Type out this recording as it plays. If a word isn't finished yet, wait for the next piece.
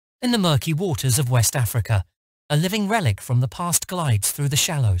In the murky waters of West Africa, a living relic from the past glides through the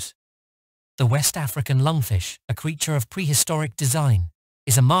shallows. The West African lungfish, a creature of prehistoric design,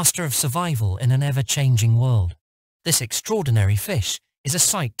 is a master of survival in an ever-changing world. This extraordinary fish is a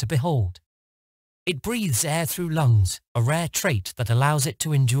sight to behold. It breathes air through lungs, a rare trait that allows it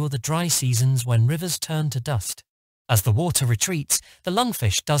to endure the dry seasons when rivers turn to dust. As the water retreats, the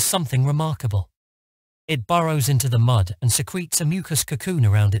lungfish does something remarkable. It burrows into the mud and secretes a mucus cocoon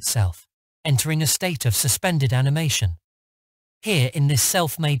around itself, entering a state of suspended animation. Here, in this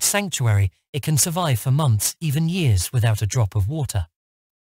self-made sanctuary, it can survive for months, even years, without a drop of water.